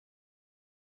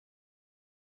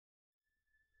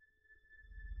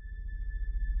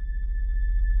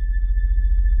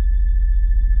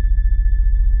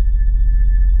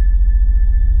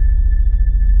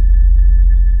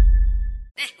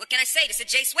can I say? This a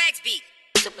J Swag's beat.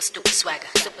 Super stupid swagger,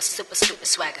 super stupid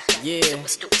swagger. Yeah. Super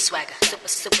stupid swagger, super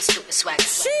stupid swagger.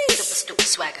 Sheesh. Super stupid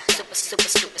swagger, super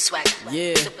stupid swagger.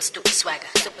 Yeah. Super stupid swagger,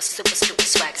 super stupid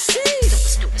swagger. Sheesh.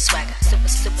 Super stupid swagger, super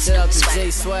stupid Shout out to swagger.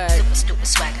 J Swag. Super stupid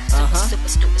swagger, super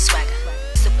stupid swagger.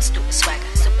 Super stupid swagger,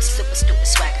 super stupid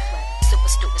swagger. Super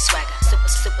stupid swagger, super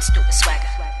stupid swagger.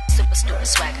 Super stupid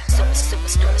swagger, super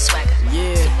stupid swagger.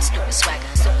 Yeah. Super stupid swagger,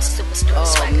 super stupid Oh,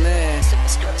 swagger. man. Super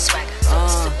stupid swagger,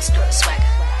 super stupid swagger.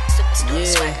 Super stupid Yeah.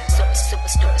 swagger, super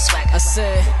stupid swagger. I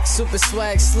said, Super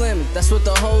Swag Slim, that's what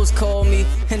the hoes call me.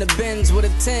 In the Benz with a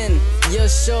 10, you're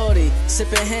shorty,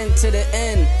 sipping hen to the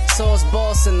end. Sauce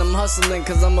bossin', I'm hustling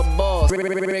cause I'm a boss.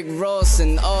 Rick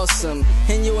Rawson, awesome.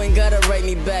 And you ain't gotta write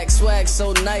me back, swag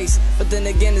so nice, but then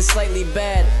again it's slightly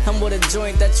bad. I'm with a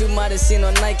joint that you might have seen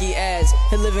on Nike ads.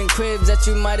 And live in cribs that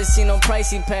you might have seen on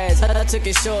pricey pads. I took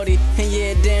it shorty, and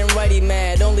yeah, damn right he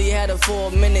mad. Only had her for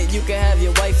a minute, you can have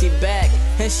your wifey back.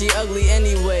 And she ugly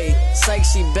anyway, psych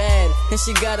she bad. And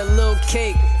she got a little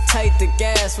cake, tight the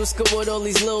gas. What's good with all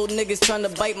these little niggas trying to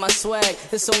bite my swag?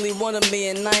 It's only one of me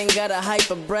and I ain't got a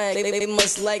hyper brag. They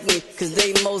must like me, cause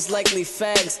they most likely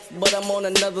fags. But I'm on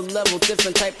another level,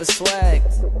 different type of swag.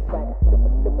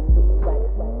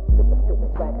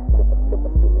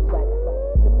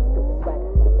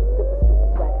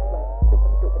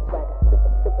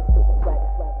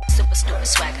 Super stupid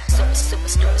swagger, super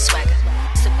stupid swagger.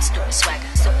 Super stupid swagger,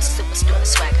 super stupid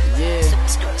swagger. Yeah. Super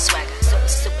stupid swagger, super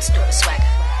stupid swagger.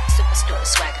 Super stupid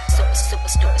swagger, super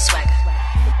stupid swagger.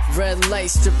 Red light,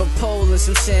 strip a pole and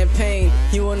some champagne.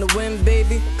 You wanna win,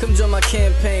 baby? Come join my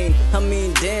campaign. I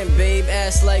mean, damn, babe,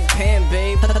 ass like Pam,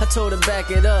 babe. I told her back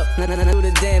it up, do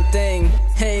the damn thing.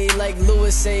 Hey, like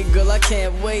Lewis say, girl, I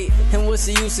can't wait. And what's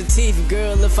the use of teeth,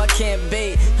 girl, if I can't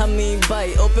bait? I mean,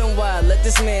 bite, open wide, let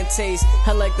this man taste.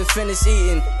 I like to finish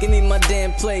eating, give me my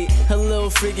damn plate. A little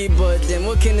freaky, but then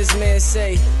what can this man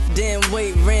say? Damn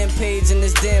weight, rampage in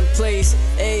this damn place.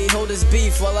 Ayy, hold this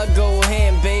beef while I go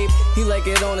ham, babe. You like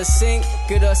it on the sink?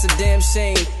 Good us a damn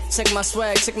shame. Check my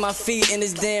swag, check my feet in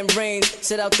this damn range.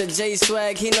 Shout out to J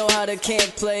Swag, he know how to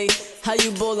can't play. How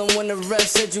you bowling when the ref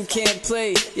said you can't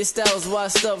play? Your style's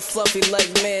washed up, fluffy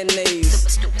like mayonnaise. Super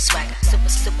stupid swagger, super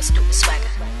stupid swagger.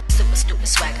 Super stupid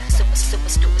swagger, super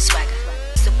stupid swagger.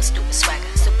 Super stupid swagger,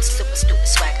 super stupid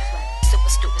swagger. Super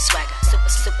stupid swagger,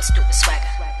 super stupid swagger.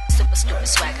 Super stupid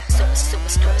swagger, super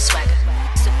stupid swagger.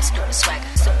 Super stupid swagger,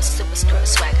 super stupid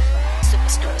swagger. Super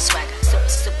stupid swagger,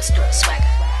 super stupid swagger.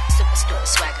 Super stupid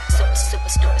swagger, super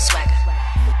stupid swagger.